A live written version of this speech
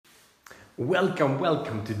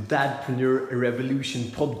Welcome to Dadpreneur Revolution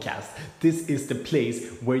podcast. This is the place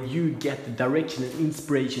where you get the direction and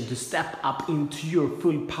inspiration to step up into your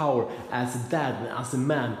full power as a dad and as a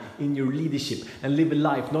man in your leadership and live a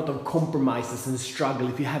life not of compromises and struggle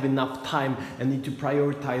if you have enough time and need to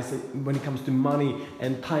prioritize when it comes to money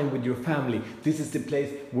and time with your family. This is the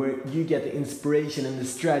place where you get the inspiration and the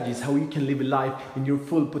strategies how you can live a life in your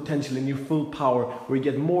full potential, in your full power, where you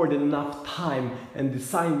get more than enough time and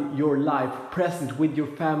design your life present with your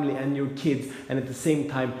family and your kids, and at the same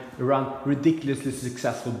time run ridiculously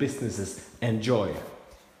successful businesses. Enjoy.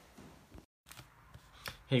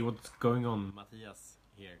 Hey, what's going on? Matthias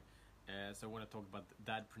here. So I want to talk about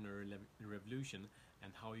Dadpreneur Revolution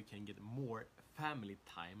and how you can get more family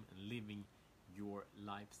time and living your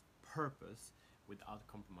life's purpose without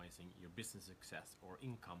compromising your business success or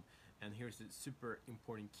income. And here's a super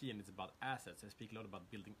important key, and it's about assets. I speak a lot about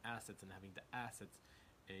building assets and having the assets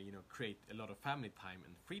create a lot of family time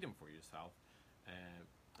and freedom for yourself,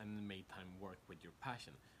 and make time work with your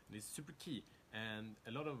passion. And it's super key. And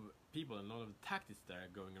a lot of people and a lot of tactics that are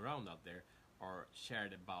going around out there are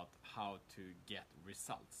shared about how to get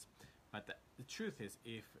results. But the truth is,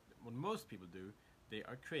 if what most people do, they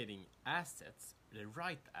are creating assets, the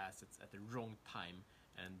right assets at the wrong time,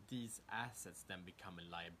 and these assets then become a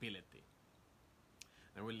liability.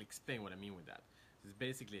 And I will explain what I mean with that. It's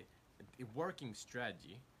basically a working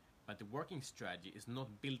strategy, but the working strategy is not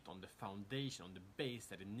built on the foundation, on the base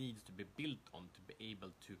that it needs to be built on to be able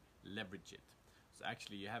to leverage it. So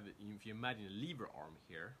actually you have, if you imagine a lever arm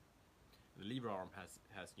here, the lever arm has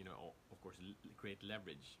of course great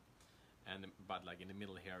leverage, but like in the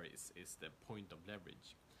middle here is the point of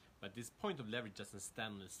leverage. But this point of leverage doesn't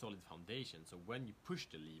stand on a solid foundation, so when you push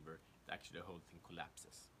the lever, actually the whole thing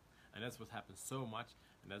collapses. And that's what happens so much,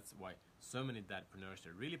 and that's why so many dadpreneurs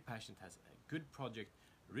are really passionate, has a good project,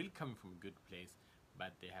 really coming from a good place,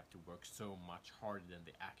 but they have to work so much harder than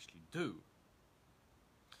they actually do.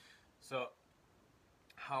 So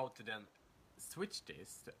how to then switch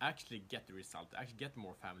this to actually get the result, to actually get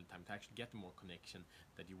more family time, to actually get more connection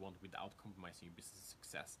that you want without compromising your business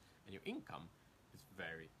success and your income, is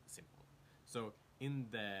very simple. So in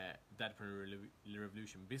the Dadpreneur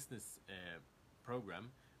Revolution business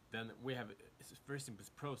program, then we have a very simple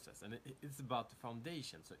process, and it's about the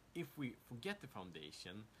foundation. So if we forget the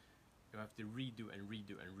foundation, you have to redo and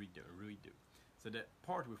redo and redo and redo. So the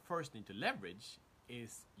part we first need to leverage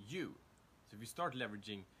is you. So if you start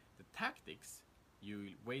leveraging the tactics, you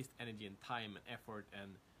waste energy and time and effort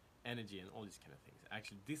and energy and all these kind of things,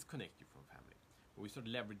 actually disconnect you from family. But we start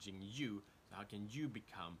leveraging you, so how can you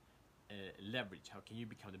become leverage? How can you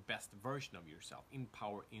become the best version of yourself in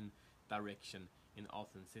power, in direction, in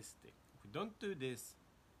authenticity? If we don't do this,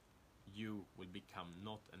 you will become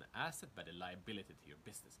not an asset but a liability to your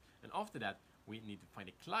business. And after that, we need to find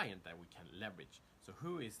a client that we can leverage. So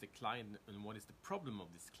who is the client and what is the problem of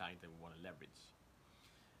this client that we want to leverage?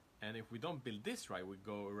 And if we don't build this right, we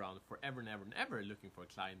go around forever and ever and ever looking for a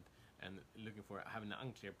client and looking for having an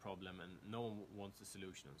unclear problem, and no one wants a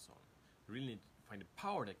solution and so on. We really need to find the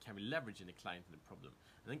power that can be leveraged in the client and the problem.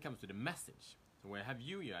 And then comes to the message. So when I have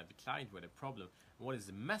you have the client with a problem, and what is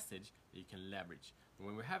the message that you can leverage? And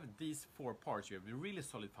when we have these four parts, you have a really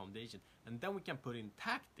solid foundation, and then we can put in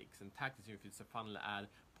tactics. And tactics, if it's a funnel ad,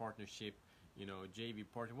 partnership, JV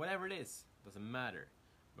partner, whatever it is, doesn't matter.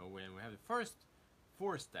 But when we have the first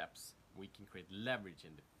 4 steps, we can create leverage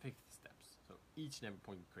in the 5th steps. So each and every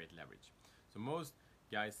point we create leverage. So most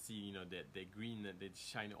guys see, the green, the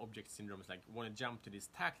shiny object syndrome is like, want to jump to this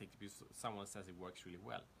tactic because someone says it works really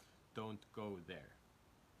well. Don't go there.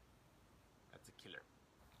 That's a killer.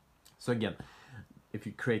 So again, if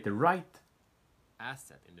you create the right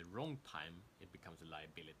asset in the wrong time, it becomes a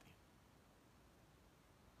liability.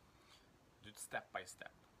 Do it step by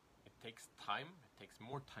step. It takes time, it takes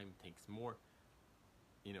more time, it takes more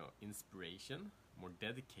inspiration, more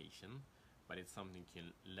dedication, but it's something you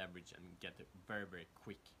can leverage and get a very, very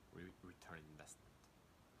quick return investment.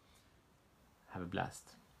 Have a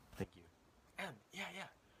blast. Thank you. And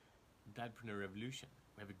Dadpreneur Revolution.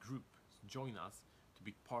 We have a group. So join us to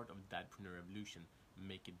be part of Dadpreneur Revolution,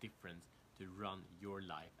 make a difference to run your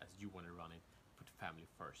life as you want to run it. Put family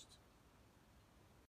first.